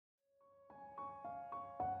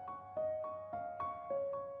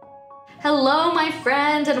Hello, my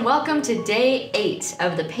friend, and welcome to day 8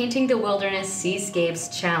 of the Painting the Wilderness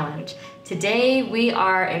Seascapes Challenge. Today we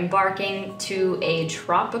are embarking to a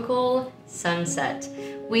tropical sunset.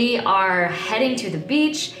 We are heading to the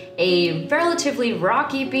beach, a relatively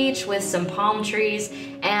rocky beach with some palm trees,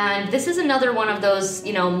 and this is another one of those,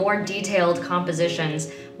 more detailed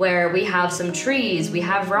compositions where we have some trees, we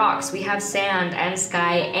have rocks, we have sand and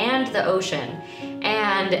sky and the ocean.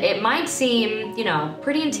 And it might seem,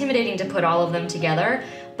 pretty intimidating to put all of them together,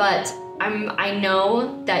 but I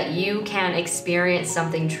know that you can experience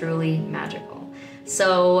something truly magical.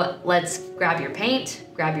 So let's grab your paint,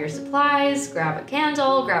 grab your supplies, grab a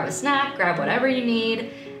candle, grab a snack, grab whatever you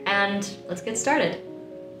need, and let's get started.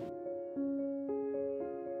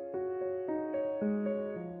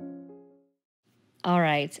 All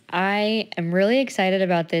right, I am really excited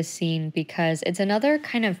about this scene because it's another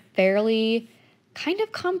kind of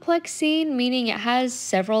complex scene, meaning it has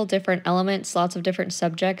several different elements, lots of different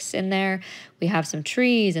subjects in there. We have some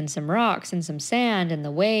trees and some rocks and some sand and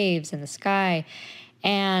the waves and the sky.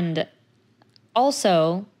 And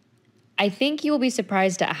also, I think you will be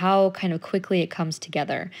surprised at how kind of quickly it comes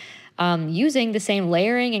together. Using the same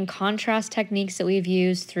layering and contrast techniques that we've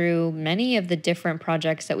used through many of the different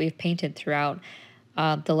projects that we've painted throughout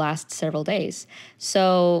the last several days.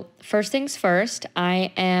 So first things first,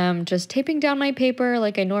 I am just taping down my paper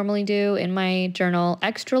like I normally do in my journal,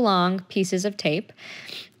 extra long pieces of tape,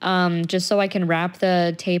 just so I can wrap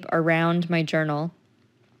the tape around my journal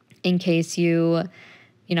in case you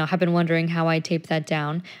have been wondering how I tape that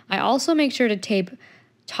down. I also make sure to tape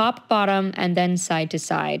top, bottom, and then side to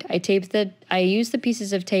side. I use the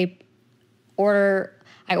pieces of tape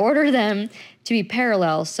I order them to be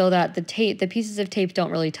parallel so that the pieces of tape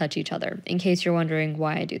don't really touch each other, in case you're wondering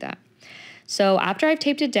why I do that. So after I've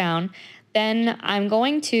taped it down, then I'm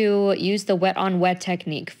going to use the wet on wet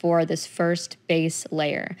technique for this first base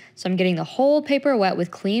layer. So I'm getting the whole paper wet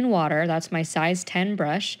with clean water. That's my size 10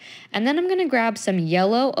 brush. And then I'm going to grab some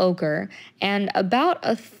yellow ochre, and about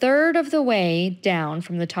a third of the way down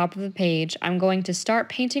from the top of the page, I'm going to start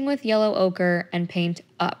painting with yellow ochre and paint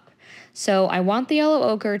up. So I want the yellow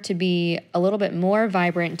ochre to be a little bit more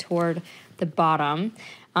vibrant toward the bottom.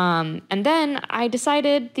 And then I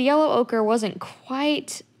decided the yellow ochre wasn't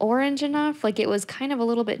quite orange enough, like it was kind of a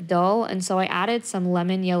little bit dull, and so I added some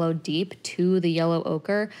lemon yellow deep to the yellow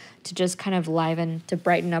ochre to just kind of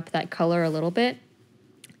brighten up that color a little bit.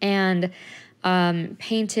 And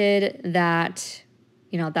painted that,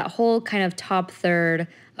 that whole kind of top third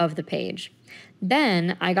of the page.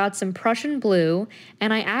 Then I got some Prussian blue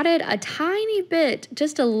and I added a tiny bit,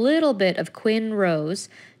 just a little bit of Quin Rose,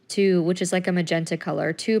 which is like a magenta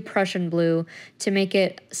color, to Prussian blue to make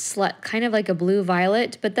it kind of like a blue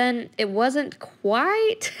violet, but then it wasn't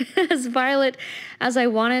quite as violet as I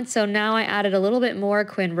wanted. So now I added a little bit more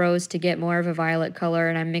Quin Rose to get more of a violet color,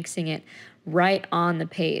 and I'm mixing it right on the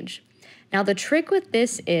page. Now the trick with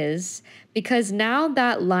this is, because now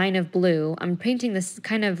that line of blue, I'm painting this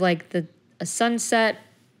kind of like a sunset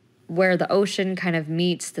where the ocean kind of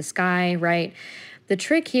meets the sky, right? The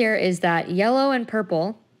trick here is that yellow and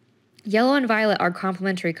violet are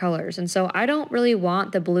complementary colors. And so I don't really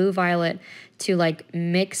want the blue violet to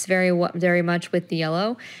mix very much with the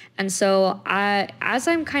yellow. And so as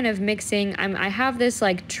I'm kind of mixing, I have this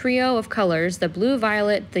trio of colors, the blue,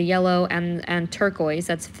 violet, the yellow, and turquoise.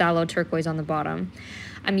 That's phthalo turquoise on the bottom.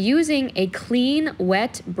 I'm using a clean,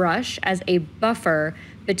 wet brush as a buffer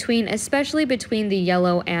especially between the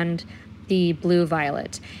yellow and the blue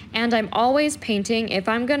violet. And I'm always painting, if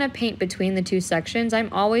I'm gonna paint between the two sections, I'm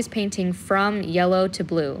always painting from yellow to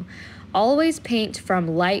blue. Always paint from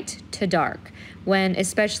light to dark.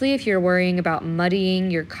 Especially if you're worrying about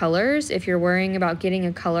muddying your colors, if you're worrying about getting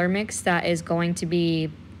a color mix that is going to be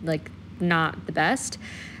not the best,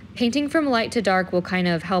 painting from light to dark will kind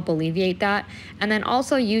of help alleviate that. And then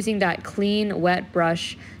also using that clean, wet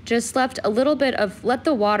brush, just let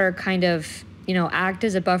the water kind of, act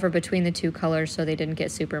as a buffer between the two colors so they didn't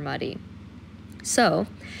get super muddy. So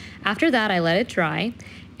after that, I let it dry.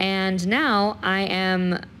 And now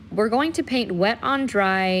we're going to paint wet on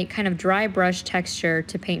dry, kind of dry brush texture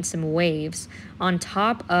to paint some waves on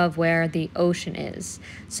top of where the ocean is.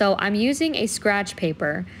 So I'm using a scratch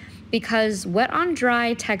paper, because wet on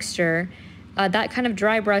dry texture, that kind of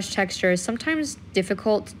dry brush texture is sometimes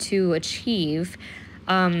difficult to achieve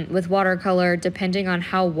with watercolor, depending on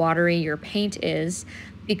how watery your paint is.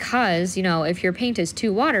 Because, if your paint is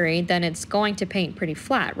too watery, then it's going to paint pretty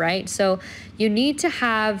flat, right? So you need to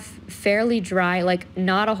have fairly dry,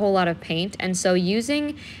 not a whole lot of paint. And so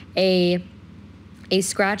using a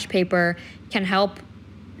scratch paper can help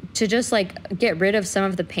to just like get rid of some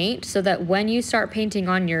of the paint so that when you start painting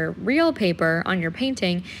on your real paper, on your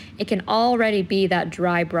painting, it can already be that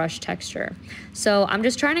dry brush texture. So I'm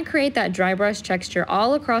just trying to create that dry brush texture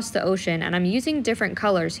all across the ocean, and I'm using different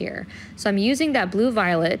colors here. So I'm using that blue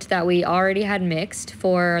violet that we already had mixed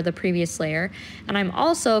for the previous layer, and I'm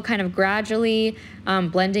also kind of gradually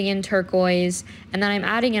blending in turquoise, and then I'm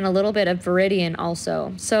adding in a little bit of viridian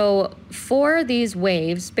also. So for these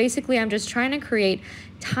waves, basically I'm just trying to create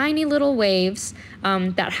tiny little waves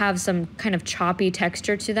that have some kind of choppy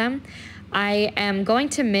texture to them. I am going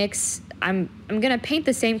to mix, I'm going to paint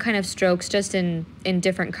the same kind of strokes just in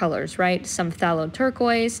different colors, right? Some phthalo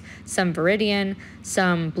turquoise, some viridian,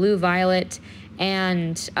 some blue violet,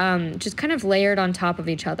 and just kind of layered on top of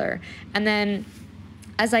each other. And then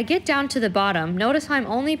as I get down to the bottom, notice how I'm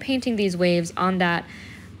only painting these waves on that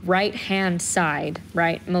right-hand side,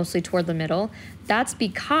 right? Mostly toward the middle. That's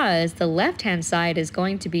because the left-hand side is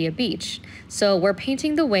going to be a beach. So we're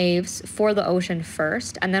painting the waves for the ocean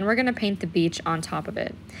first, and then we're gonna paint the beach on top of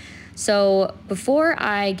it. So before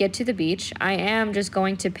I get to the beach, I am just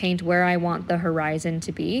going to paint where I want the horizon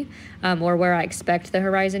to be, or where I expect the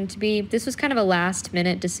horizon to be. This was kind of a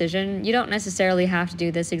last-minute decision. You don't necessarily have to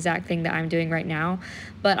do this exact thing that I'm doing right now,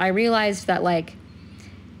 but I realized that like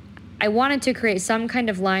I wanted to create some kind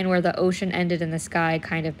of line where the ocean ended and the sky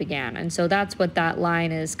kind of began. And so that's what that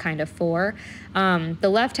line is kind of for. The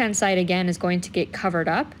left-hand side, again, is going to get covered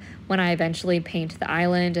up when I eventually paint the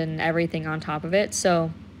island and everything on top of it.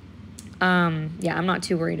 So yeah, I'm not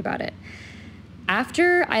too worried about it.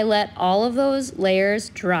 After I let all of those layers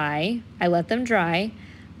dry, I let them dry,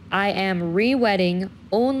 I am re-wetting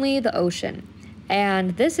only the ocean.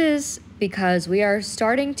 And this is because we are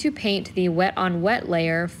starting to paint the wet on wet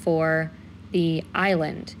layer for the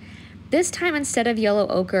island. This time, instead of yellow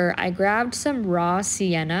ochre, I grabbed some raw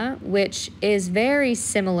sienna, which is very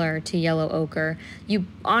similar to yellow ochre. You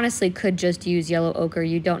honestly could just use yellow ochre.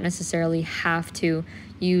 You don't necessarily have to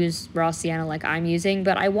use raw sienna like I'm using,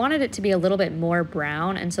 but I wanted it to be a little bit more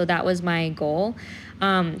brown, and so that was my goal.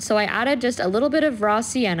 So I added just a little bit of raw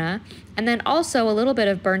sienna and then also a little bit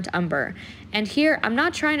of burnt umber. And here, I'm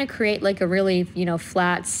not trying to create like a really,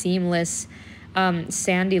 flat, seamless,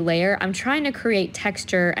 sandy layer. I'm trying to create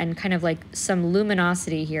texture and kind of like some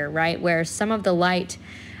luminosity here, right? Where some of the light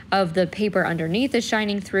of the paper underneath is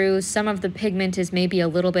shining through. Some of the pigment is maybe a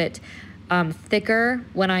little bit thicker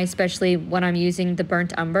especially when I'm using the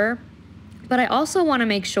burnt umber. But I also want to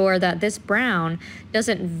make sure that this brown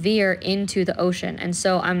doesn't veer into the ocean. And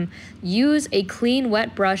so I'm use a clean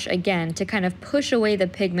wet brush again to kind of push away the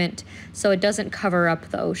pigment so it doesn't cover up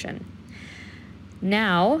the ocean.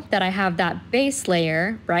 Now that I have that base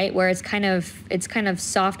layer, right, where it's kind of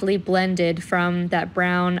softly blended from that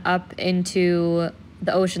brown up into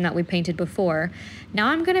the ocean that we painted before, now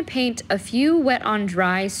I'm going to paint a few wet on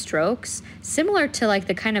dry strokes similar to like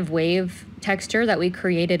the kind of wave texture that we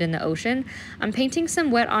created in the ocean. I'm painting some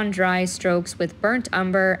wet on dry strokes with burnt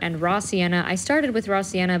umber and raw sienna. I started with raw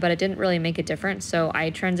sienna, but it didn't really make a difference, so I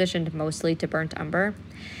transitioned mostly to burnt umber.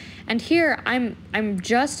 And here I'm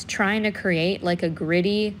just trying to create like a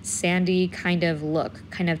gritty, sandy kind of look,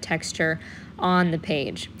 kind of texture on the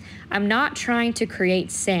page. I'm not trying to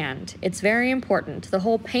create sand. It's very important. The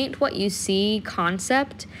whole paint what you see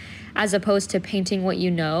concept, as opposed to painting what you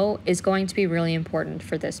know, is going to be really important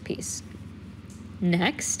for this piece.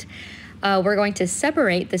 Next, we're going to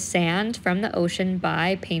separate the sand from the ocean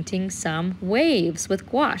by painting some waves with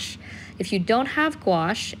gouache. If you don't have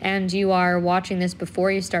gouache and you are watching this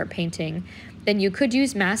before you start painting, then you could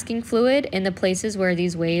use masking fluid in the places where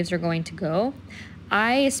these waves are going to go.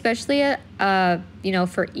 I especially,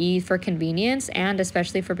 for convenience and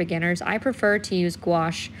especially for beginners, I prefer to use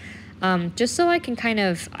gouache just so I can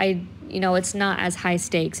it's not as high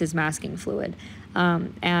stakes as masking fluid.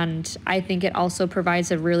 And I think it also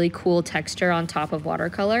provides a really cool texture on top of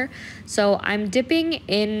watercolor. So I'm dipping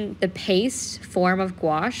in the paste form of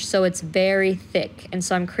gouache, so it's very thick. And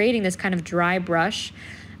so I'm creating this kind of dry brush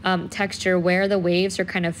texture where the waves are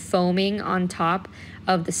kind of foaming on top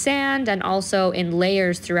of the sand and also in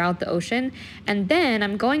layers throughout the ocean. And then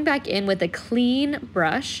I'm going back in with a clean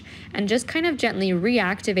brush and just kind of gently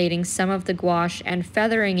reactivating some of the gouache and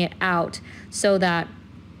feathering it out so that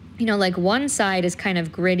like one side is kind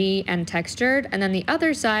of gritty and textured, and then the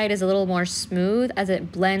other side is a little more smooth as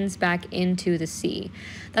it blends back into the sea.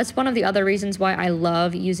 That's one of the other reasons why I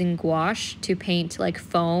love using gouache to paint like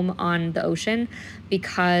foam on the ocean,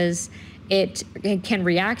 because it can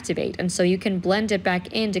reactivate, and so you can blend it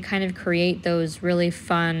back in to kind of create those really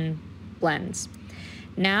fun blends.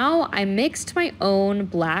 Now I mixed my own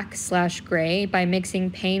black/gray by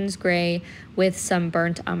mixing Payne's gray with some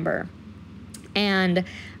burnt umber. And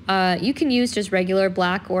you can use just regular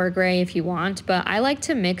black or gray if you want, but I like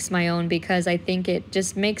to mix my own because I think it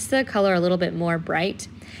just makes the color a little bit more bright.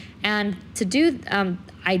 And to do,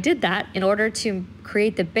 I did that in order to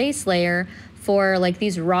create the base layer for like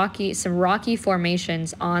these some rocky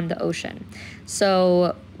formations on the ocean.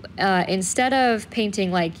 So instead of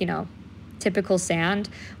painting like, you know, typical sand,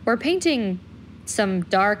 we're painting some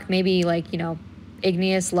dark, maybe like, you know,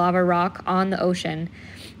 igneous lava rock on the ocean.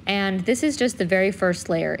 And this is just the very first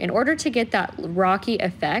layer. In order to get that rocky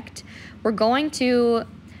effect, we're going to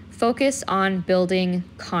focus on building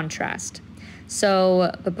contrast.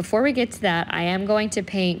 So, but before we get to that, I am going to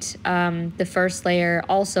paint the first layer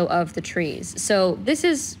also of the trees. So this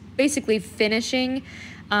is basically finishing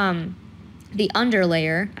the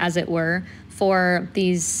underlayer, as it were, for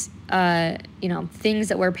these you know, things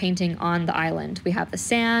that we're painting on the island. We have the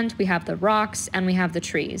sand, we have the rocks, and we have the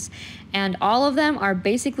trees. And all of them are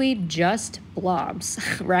basically just blobs,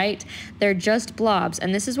 right? They're just blobs.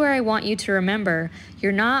 And this is where I want you to remember,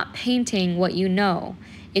 you're not painting what you know.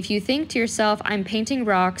 If you think to yourself, I'm painting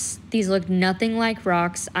rocks, these look nothing like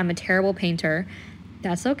rocks, I'm a terrible painter,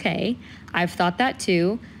 that's okay. I've thought that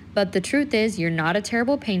too. But the truth is, you're not a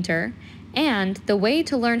terrible painter. And the way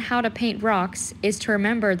to learn how to paint rocks is to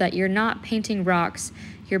remember that you're not painting rocks,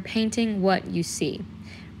 you're painting what you see,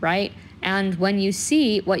 right? And when you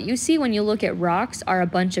see, what you see when you look at rocks are a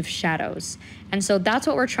bunch of shadows. And so that's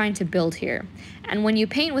what we're trying to build here. And when you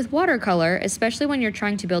paint with watercolor, especially when you're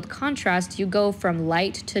trying to build contrast, you go from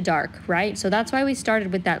light to dark, right? So that's why we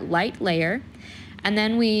started with that light layer. And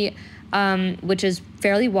then we, which is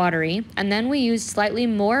fairly watery. And then we used slightly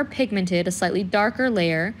more pigmented, a slightly darker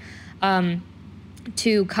layer,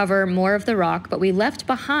 to cover more of the rock, but we left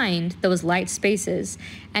behind those light spaces.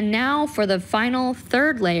 And now for the final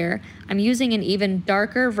third layer, I'm using an even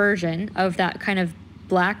darker version of that kind of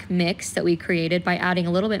black mix that we created by adding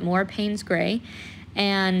a little bit more Payne's gray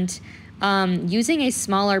and using a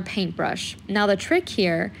smaller paintbrush. Now the trick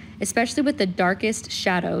here, especially with the darkest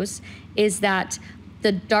shadows, is that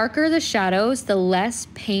the darker the shadows, the less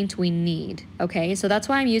paint we need, okay? So that's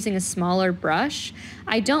why I'm using a smaller brush.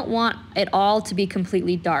 I don't want it all to be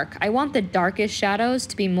completely dark. I want the darkest shadows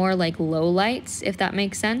to be more like low lights, if that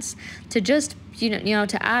makes sense, to just, you know,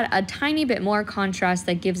 to add a tiny bit more contrast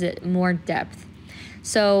that gives it more depth.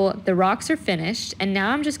 So the rocks are finished, and now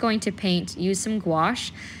I'm just going to use some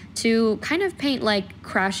gouache to kind of paint like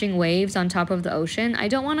crashing waves on top of the ocean. I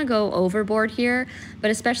don't want to go overboard here,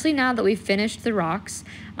 but especially now that we've finished the rocks,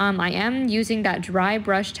 I am using that dry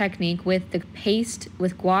brush technique with the paste,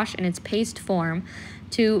 with gouache in its paste form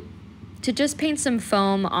to just paint some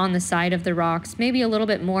foam on the side of the rocks, maybe a little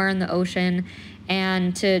bit more in the ocean,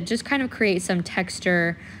 and to just kind of create some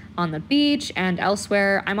texture on the beach and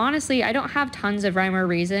elsewhere. I don't have tons of rhyme or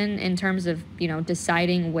reason in terms of, you know,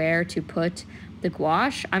 deciding where to put the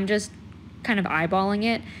gouache. I'm just kind of eyeballing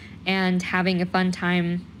it and having a fun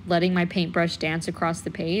time letting my paintbrush dance across the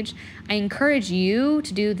page. I encourage you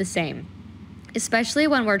to do the same, especially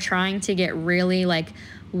when we're trying to get really like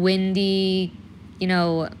windy, you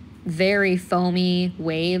know, very foamy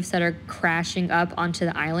waves that are crashing up onto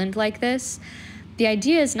the island like this. The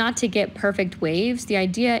idea is not to get perfect waves. The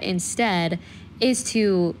idea instead is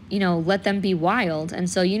to, you know, let them be wild. And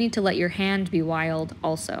so you need to let your hand be wild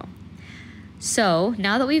also. So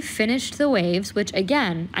now that we've finished the waves, which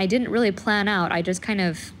again, I didn't really plan out, I just kind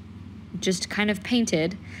of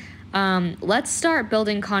painted, let's start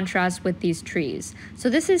building contrast with these trees.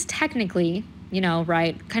 So this is technically, you know,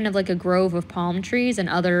 right, kind of like a grove of palm trees and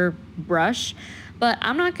other brush, but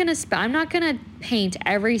I'm not gonna paint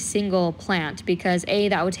every single plant because A,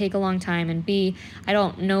 that would take a long time, and B, I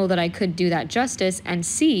don't know that I could do that justice, and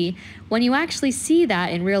C, when you actually see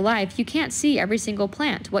that in real life, you can't see every single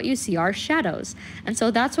plant. What you see are shadows. And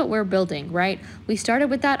so that's what we're building, right? We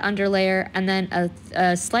started with that underlayer and then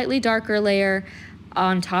a slightly darker layer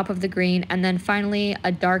on top of the green, and then finally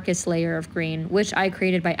a darkest layer of green, which I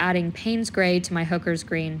created by adding Payne's gray to my Hooker's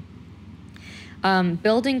green.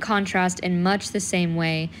 Building contrast in much the same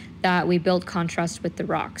way that we built contrast with the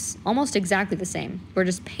rocks. Almost exactly the same. We're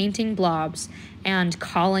just painting blobs and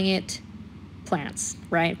calling it plants,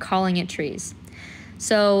 right? Calling it trees.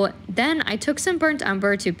 So then I took some burnt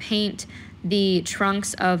umber to paint the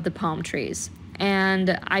trunks of the palm trees.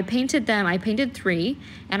 And I painted 3,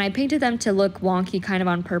 and I painted them to look wonky kind of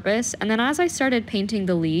on purpose. And then as I started painting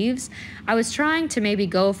the leaves, I was trying to maybe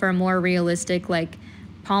go for a more realistic, like,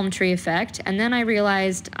 palm tree effect, and then I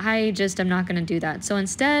realized I just am not going to do that. So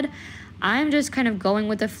instead, I'm just kind of going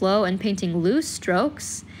with the flow and painting loose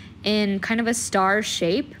strokes in kind of a star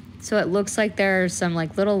shape. So it looks like there are some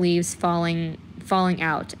like little leaves falling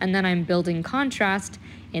out. And then I'm building contrast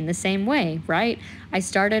in the same way, right? I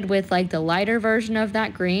started with like the lighter version of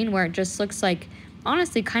that green where it just looks like,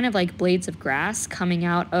 honestly, kind of like blades of grass coming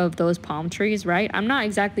out of those palm trees, right? I'm not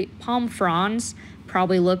exactly, palm fronds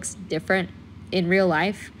probably looks different in real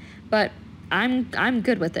life, but I'm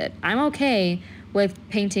good with it. I'm okay with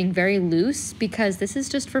painting very loose because this is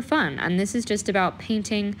just for fun, and this is just about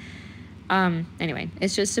painting. Anyway,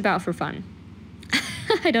 it's just about for fun.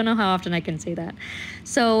 I don't know how often I can say that.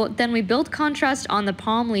 So then we build contrast on the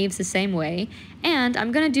palm leaves the same way, and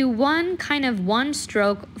I'm gonna do one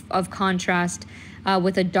stroke of contrast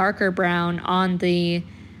with a darker brown on the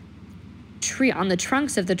tree, on the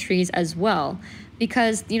trunks of the trees as well,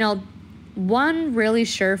 because one really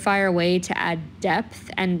surefire way to add depth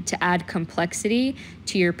and to add complexity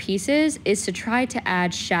to your pieces is to try to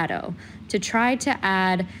add shadow, to try to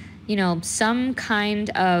add, some kind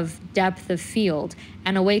of depth of field.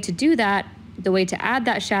 And a way to do that, the way to add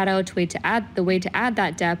that shadow, the way to add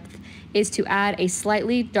that depth is to add a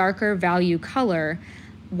slightly darker value color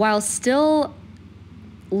while still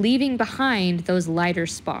leaving behind those lighter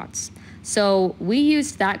spots. So we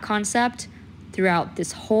used that concept throughout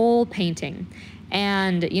this whole painting.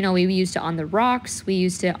 And, we used it on the rocks, we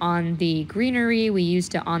used it on the greenery, we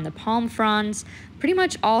used it on the palm fronds. Pretty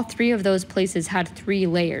much all three of those places had 3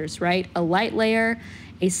 layers, right? A light layer,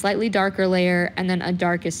 a slightly darker layer, and then a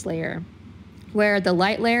darkest layer. Where the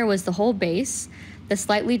light layer was the whole base, the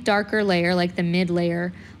slightly darker layer, like the mid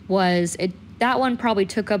layer, that one probably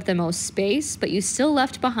took up the most space, but you still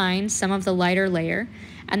left behind some of the lighter layer.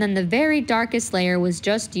 And then the very darkest layer was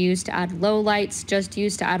just used to add low lights, just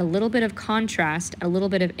used to add a little bit of contrast, a little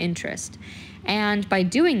bit of interest. And by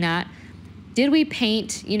doing that, did we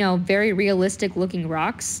paint, very realistic looking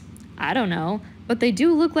rocks? I don't know, but they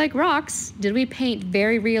do look like rocks. Did we paint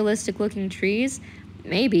very realistic looking trees?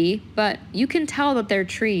 Maybe, but you can tell that they're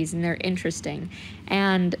trees and they're interesting.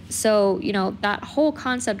 And so, that whole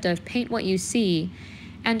concept of paint what you see,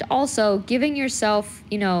 and also giving yourself,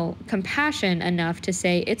 compassion enough to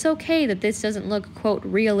say, it's okay that this doesn't look, quote,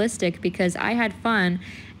 realistic because I had fun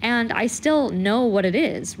and I still know what it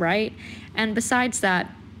is, right? And besides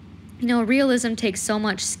that, realism takes so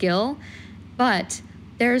much skill, but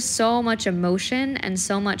there's so much emotion and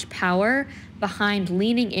so much power behind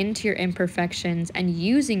leaning into your imperfections and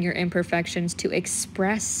using your imperfections to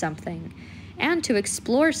express something and to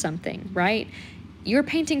explore something, right? Your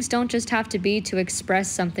paintings don't just have to be to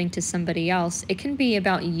express something to somebody else. It can be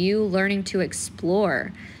about you learning to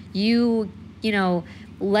explore,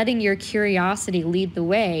 letting your curiosity lead the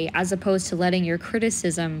way as opposed to letting your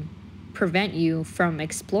criticism prevent you from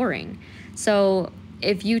exploring. So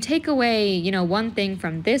if you take away, one thing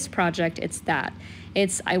from this project, it's that.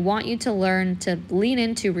 I want you to learn to lean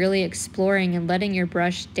into really exploring and letting your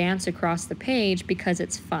brush dance across the page because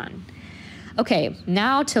it's fun. Okay,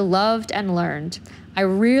 now to loved and learned. I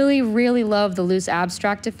really, really love the loose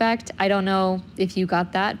abstract effect. I don't know if you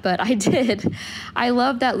got that, but I did. I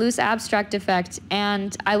love that loose abstract effect,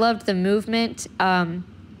 and I loved the movement.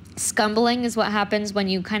 Scumbling is what happens when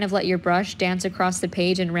you kind of let your brush dance across the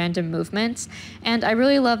page in random movements. And I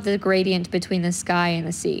really love the gradient between the sky and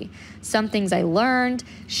the sea. Some things I learned,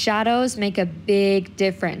 shadows make a big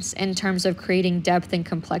difference in terms of creating depth and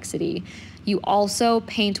complexity. You also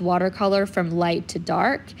paint watercolor from light to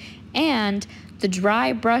dark, and the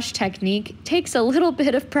dry brush technique takes a little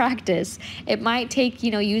bit of practice. It might take,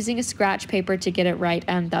 using a scratch paper to get it right,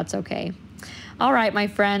 and that's okay. All right, my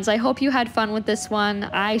friends, I hope you had fun with this one.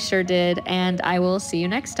 I sure did, and I will see you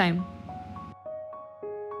next time.